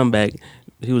 make a comeback.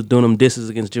 He was doing them disses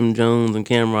against Jim Jones and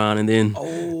Cameron, and then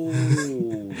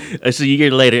so a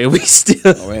year later, and we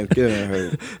still.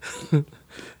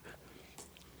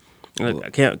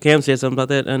 Cam said something about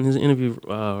that in his interview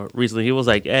recently. He was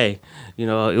like, "Hey, it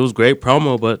was great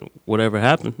promo, but whatever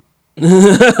happened."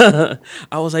 I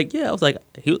was like,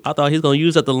 I thought he was gonna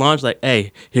use at the launch. Like,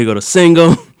 hey, here go the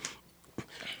single,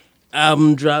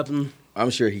 album dropping. I'm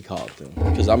sure he called them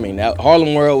because that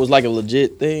Harlem World was like a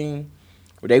legit thing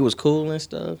where they was cool and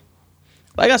stuff.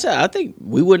 Like I said, I think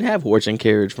we wouldn't have Horse and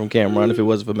Carriage from Cameron if it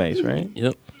wasn't for Mace, right?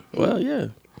 Yep. Well, yeah.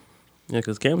 Yeah,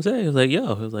 because Cam said, he was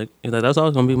like, that's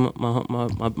always gonna be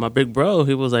my big bro.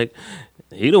 He was like,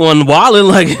 he the one wilding,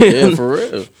 like, yeah, for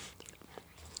real.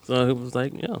 So he was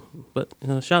like, but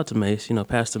shout out to Mace,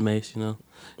 Pastor Mace,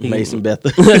 Mason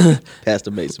Betha,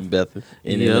 Pastor Mason Betha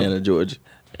in Atlanta, Georgia,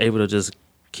 able to just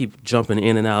keep jumping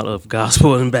in and out of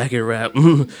gospel and back in rap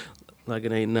like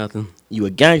it ain't nothing. You a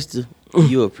gangster,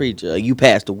 you a preacher, you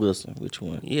Pastor Wilson, which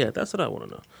one? Yeah, that's what I want to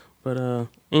know. But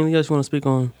anything else you want to speak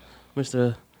on,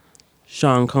 Mr.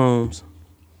 Sean Combs?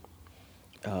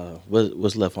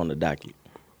 What's left on the docket?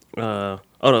 The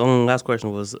only last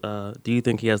question was, do you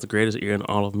think he has the greatest ear in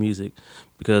all of music?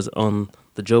 Because on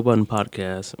the Joe Budden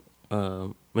podcast,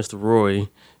 Mr. Roy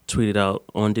tweeted out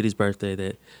on Diddy's birthday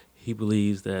that he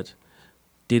believes that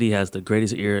Diddy has the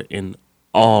greatest ear in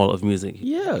all of music.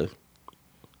 Yeah.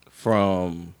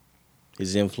 From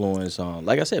his influence on,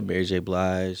 like I said, Mary J.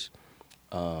 Blige,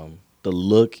 the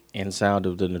look and sound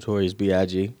of the Notorious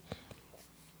B.I.G.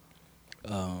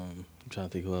 I'm trying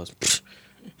to think who else.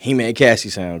 He made Cassie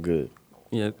sound good.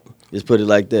 Yeah. Just put it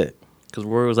like that. Because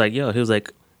Roy was like, he was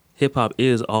like, hip-hop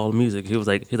is all music. He was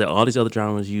like, all these other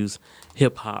genres use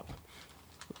hip-hop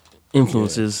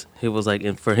influences. Yeah. He was like,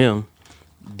 and for him,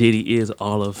 Diddy is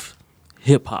all of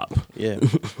hip-hop. Yeah.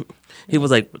 He was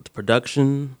like the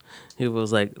production. He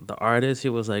was like the artist. He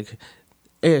was like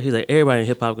he's like everybody in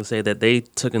hip hop can say that they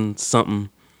took in something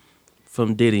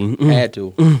from Diddy. Had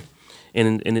to.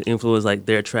 and it influenced like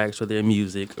their tracks or their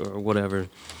music or whatever.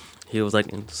 He was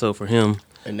like, so for him,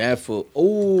 And that for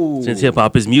since hip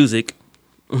hop is music.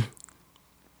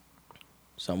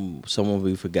 Someone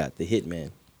we forgot, the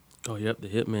Hitman. Oh, yep, the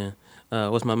Hitman.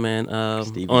 What's my man?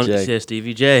 Stevie J. J.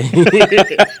 Stevie J.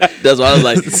 That's why I was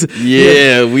like,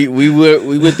 yeah, we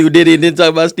went through Diddy and didn't talk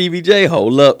about Stevie J.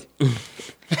 Hold up.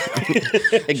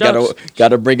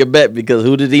 gotta bring it back because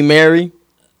who did he marry?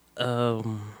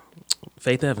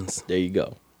 Faith Evans. There you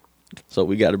go. So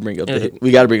we got to bring up the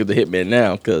Hitman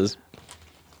now because.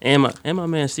 And my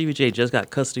man Stevie J just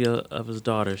got custody of his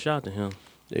daughter. Shout out to him.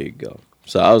 There you go.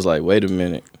 So I was like, wait a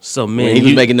minute. So man, when he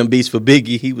was making them beats for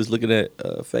Biggie, he was looking at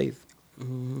Faith.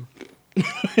 Mm-hmm.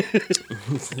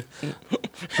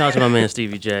 Shout out to my man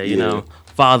Stevie J. You know,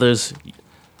 fathers,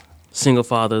 single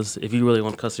fathers. If you really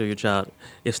want custody of your child,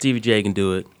 if Stevie J can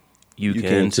do it, you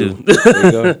can too. There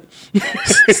you go.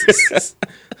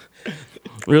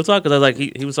 Real talk, because I was like,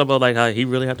 he was talking about like how he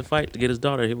really had to fight to get his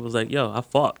daughter. He was like, yo, I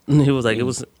fought. He was like, it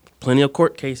was plenty of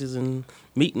court cases and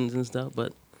meetings and stuff,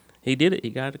 but he did it. He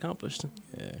got it accomplished.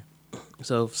 Yeah.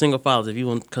 So single fathers, if you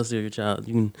want custody of your child,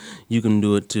 you can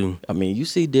do it too. I mean, you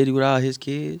see Diddy with all his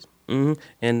kids. Mm-hmm.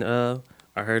 And I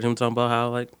heard him talking about how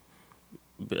like,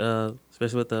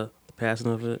 especially with the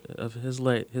passing of his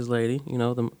lady, you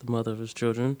know, the mother of his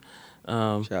children.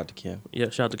 Shout out to Kim. Yeah,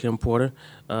 shout out to Kim Porter.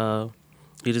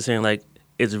 He's just saying like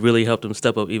it's really helped him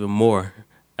step up even more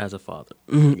as a father.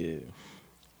 Yeah.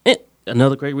 And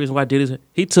another great reason why Diddy,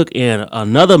 he took in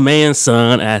another man's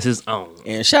son as his own.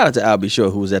 And shout out to Al B.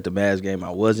 Shore, who was at the Mavs game. I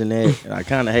wasn't at, and I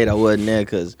kind of hate I wasn't there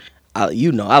because, I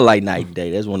like Night and Day.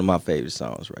 That's one of my favorite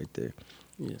songs right there.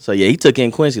 Yeah. So yeah, he took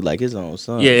in Quincy like his own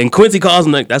son. Yeah, and Quincy calls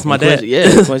him like, that's my dad.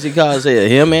 Yeah, Quincy calls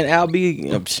him and Al B.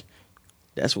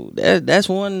 That's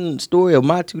one story of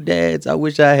my two dads I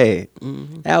wish I had.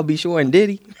 Mm-hmm. Al B. Shore and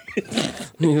Diddy.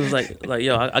 He was like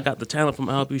yo, I got the talent from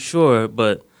Al B. Shore,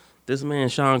 but this man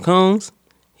Sean Combs,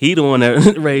 he the one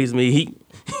that raised me.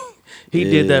 He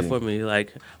did that for me.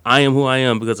 Like I am who I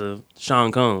am because of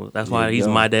Sean Combs. That's why he's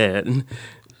my dad.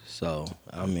 So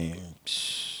I mean,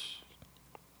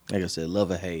 like I said,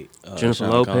 love or hate. Jennifer Sean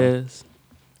Lopez.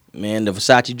 Combs. Man, the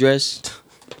Versace dress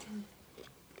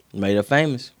made her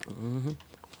famous. Mm-hmm.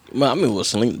 Well, I mean, what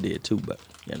Selena did too, but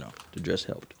you know, the dress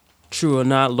helped. True or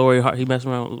not, he messed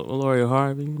around with Lori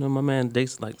Harvey. You know, my man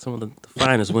dates like some of the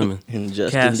finest women. And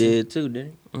Justin did too,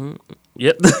 didn't he? Mm-hmm.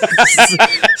 Yep.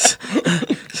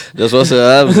 That's what I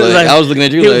said. I was looking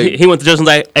at you like he went to Justin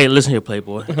like, hey, listen here,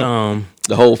 Playboy.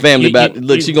 The whole family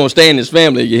she gonna stay in this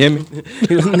family. You hear me?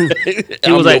 He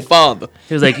was like, your father.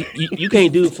 He was like, you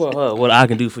can't do for her what I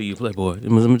can do for you, Playboy.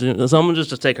 So I'm just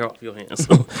to take her off your hands.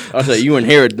 I said, you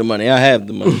inherit the money. I have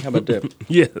the money. How about that?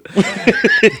 Yeah.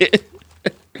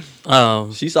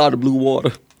 She saw the blue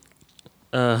water.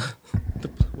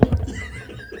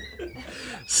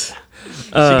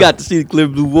 She got to see the clear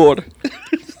blue water.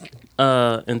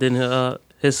 And then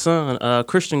his son,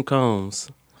 Christian Combs.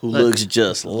 Who looks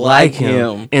just like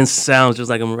him. And sounds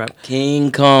just like him.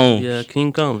 King Combs. Yeah,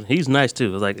 King Combs. He's nice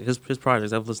too. It's like his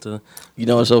projects I've listened to. You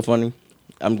know what's so funny?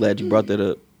 I'm glad you brought that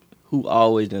up. Who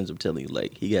always ends up telling you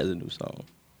like he has a new song?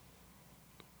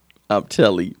 I'm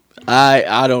telling you.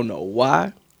 I don't know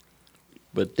why,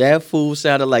 but that fool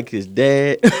sounded like his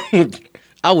dad.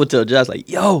 I would tell Josh like,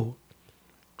 yo,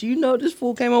 do you know this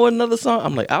fool came out with another song?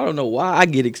 I'm like, I don't know why I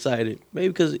get excited. Maybe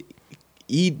because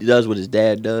he does what his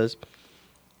dad does.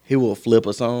 He will flip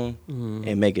a song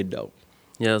and make it dope.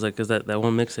 Yeah, I was like, because that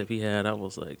one mixtape he had, I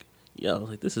was like, yo, I was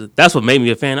like, that's what made me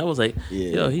a fan. I was like,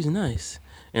 yo, he's nice.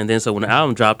 And then so when the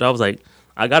album dropped, I was like,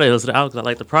 I got to listen to the album because I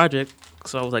like the project.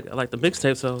 So I was like, I like the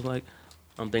mixtape. So I was like,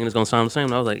 I'm thinking it's going to sound the same.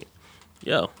 And I was like,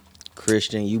 yo.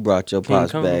 Christian, you brought your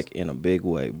pops back in a big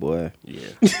way, boy. Yeah.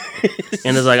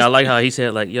 And it's like, I like how he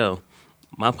said, like, yo,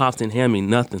 my pops didn't hand me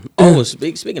nothing. Oh,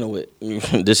 speaking of which,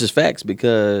 this is facts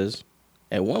because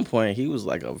at one point he was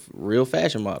like a real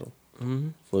fashion model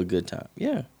for a good time.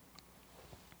 Yeah.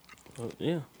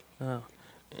 Yeah.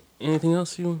 Anything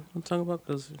else you want to talk about?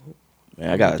 Cause man,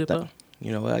 I got to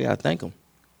you know what? I got to thank him.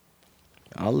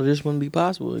 All of this wouldn't be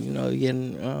possible. You know, he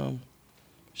hadn't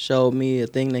showed me a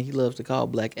thing that he loves to call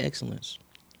black excellence.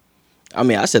 I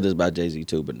mean, I said this about Jay-Z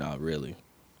too, but not really.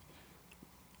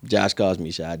 Josh calls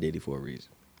me Shy Diddy for a reason.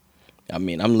 I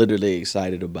mean, I'm literally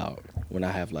excited about when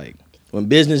I have when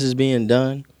business is being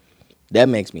done, that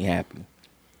makes me happy.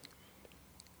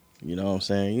 You know what I'm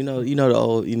saying? You know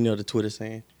the Twitter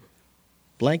saying,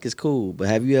 blank is cool, but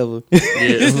have you ever?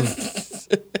 Yeah.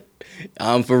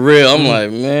 I'm for real. I'm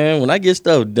like, man, when I get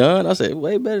stuff done, I say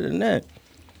way better than that.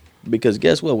 Because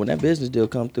guess what? When that business deal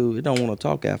come through, it don't want to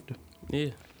talk after.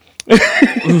 Yeah.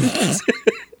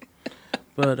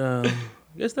 But I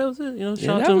guess that was it.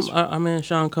 Shout out to our man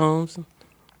Sean Combs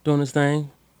doing his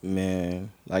thing.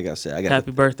 Man, like I said, I got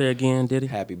Happy birthday again, Diddy.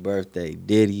 Happy birthday,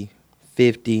 Diddy.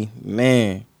 50.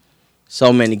 Man,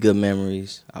 so many good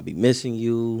memories. I'll be missing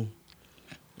you.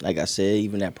 Like I said,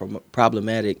 even that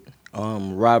problematic.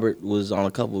 Robert was on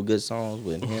a couple of good songs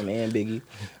with him and Biggie.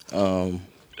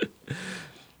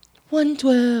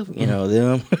 112,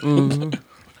 them. Mm-hmm.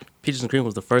 Peaches and Cream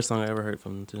was the first song I ever heard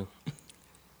from them too.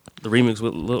 The remix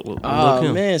with Lil Kim.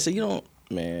 Oh man, so you don't.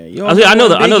 Man, you don't I know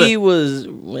that.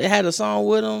 Biggie had a song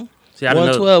with him. See, I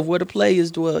didn't 112, Where the Players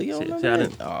Dwell. You don't See, remember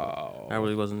see, that? I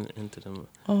really wasn't into them.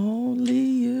 Only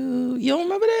you. You don't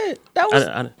remember that? That was.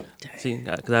 See,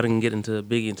 because I didn't get into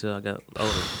Biggie until I got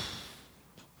older.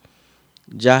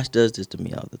 Josh does this to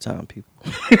me all the time, people.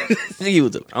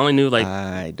 I only knew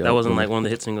that wasn't like one of the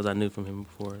hit singles I knew from him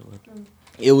before.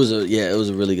 It was a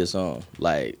really good song.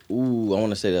 Like, I want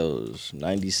to say that was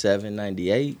 97,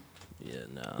 98. Yeah,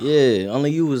 no. Yeah, Only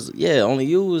You was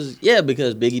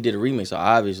because Biggie did a remix, so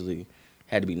obviously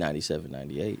had to be 97,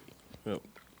 98. Yep.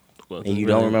 Well, and you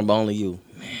don't remember Only You.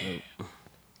 Man,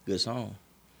 good song.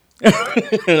 That's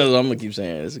what I'm going to keep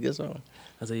saying. It's a good song.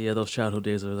 I said, yeah, those childhood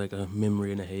days are like a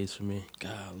memory in a haze for me.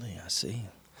 Golly, I see.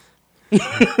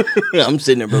 I'm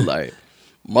sitting there, bro, like,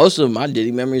 most of my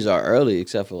Diddy memories are early,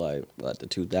 except for like the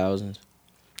 2000s,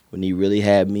 when he really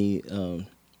had me.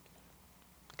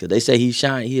 Cause they say he a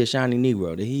shiny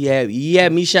Negro. He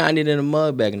had me shining in the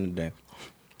mud back in the day.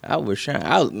 I was shining.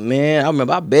 I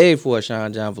remember I begged for a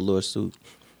Sean John velour suit.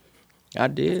 I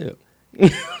did.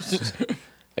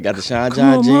 I got the Sean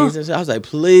John jeans and shit. I was like,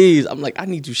 please. I'm like, I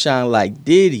need to shine like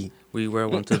Diddy. Will you wear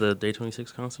one to the Day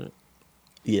 26 concert?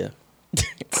 Yeah.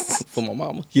 For my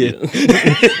mama. Yeah.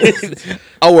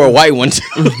 I wore a white one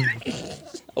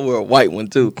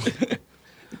too.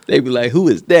 They be like, who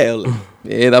is that? Like,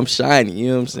 man, I'm shiny, you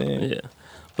know what I'm saying? Yeah.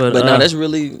 But no, that's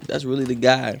really the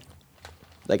guy.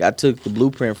 Like, I took the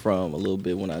blueprint from a little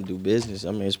bit when I do business.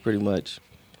 I mean, it's pretty much,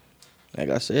 like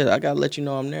I said, I gotta let you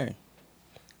know I'm there.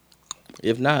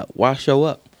 If not, why show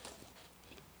up?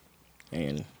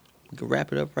 And we can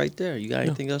wrap it up right there. You got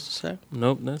anything else to say?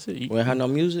 Nope, that's it. We don't have no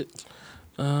music?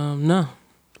 No.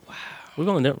 Wow. We've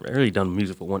only never really done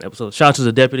music for one episode. Shout out to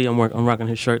the deputy. I'm rocking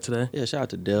his shirt today. Yeah, shout out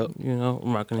to Dep.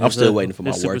 I'm rocking his I'm still waiting for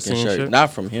my Super working Scene shirt.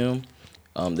 Not from him.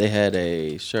 They had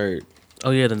a shirt.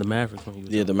 Oh, yeah, then the Mavericks one.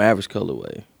 Yeah, the Mavericks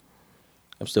colorway.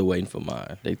 I'm still waiting for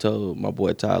mine. They told my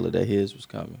boy Tyler that his was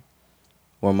coming.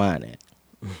 Where mine at?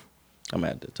 I'm going to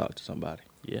have to talk to somebody.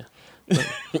 Yeah.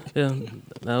 Yeah,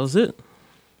 that was it.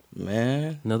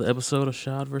 Man. Another episode of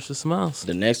Shad versus Smiles.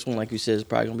 The next one, like you said, is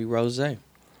probably going to be Rose.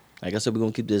 Like I said, we're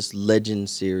going to keep this Legend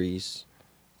series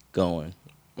going.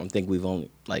 I think we've only,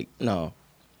 no.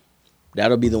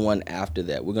 That'll be the one after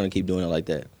that. We're going to keep doing it like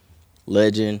that.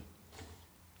 Legend,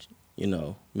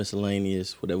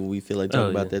 miscellaneous, whatever we feel like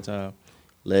talking about that time.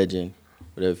 Legend,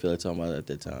 whatever we feel like talking about at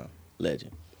that time.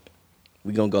 Legend.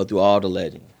 We're going to go through all the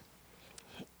Legend.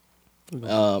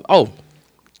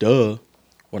 Duh.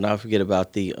 We'll not forget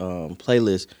about the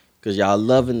playlist, because y'all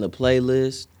loving the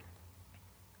playlist.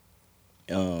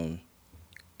 The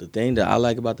thing that I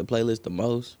like about the playlist the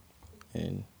most,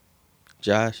 and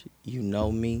Josh, you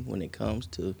know me when it comes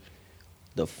to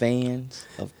the fans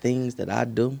of things that I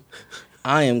do.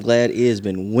 I am glad it has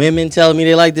been women telling me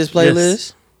they like this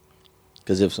playlist.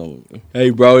 Because if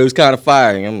hey bro, it was kind of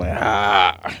fire. And I'm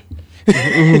like,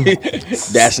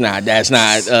 that's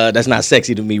not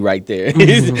sexy to me right there.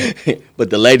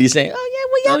 But the lady saying, oh yeah,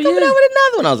 well y'all coming out with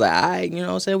another one. I was like, all right, what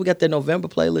I'm saying? We got that November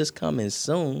playlist coming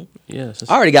soon. Yes.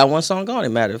 I already got one song on it,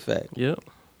 matter of fact. Yep.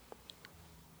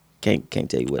 Can't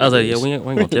tell you what it is. I was like, yeah, we ain't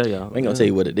gonna tell y'all. We ain't gonna tell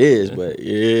you what it is, but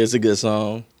yeah, it's a good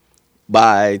song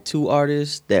by two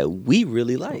artists that we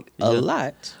really like a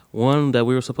lot. One that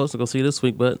we were supposed to go see this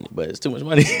week, but it's too much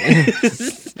money.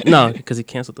 No, because he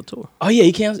canceled the tour. Oh yeah,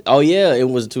 he canceled. Oh yeah, it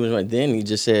was too much money. Then he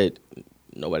just said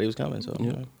nobody was coming. So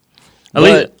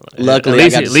luckily,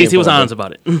 at least he was honest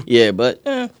about it. Yeah, but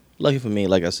lucky for me,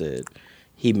 like I said,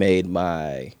 he made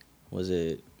my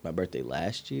birthday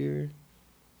last year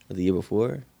or the year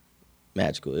before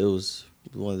magical. It was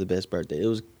one of the best birthdays. It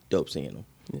was dope seeing him.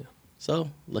 Yeah. So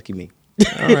lucky me.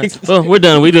 All right. Well, we're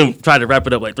done. We didn't try to wrap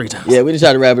it up like 3 times. Yeah, we didn't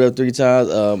try to wrap it up 3 times.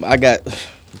 I got,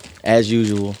 as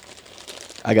usual,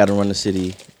 I got to run the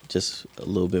city just a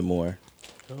little bit more.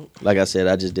 Like I said,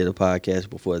 I just did a podcast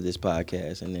before this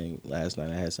podcast, and then last night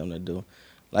I had something to do.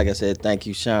 Like I said, thank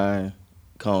you, Sean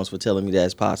Combs, for telling me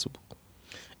that's possible.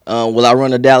 Will I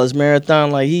run a Dallas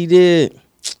Marathon like he did?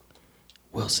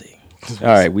 We'll see. All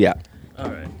right, we out. All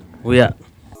right. We out.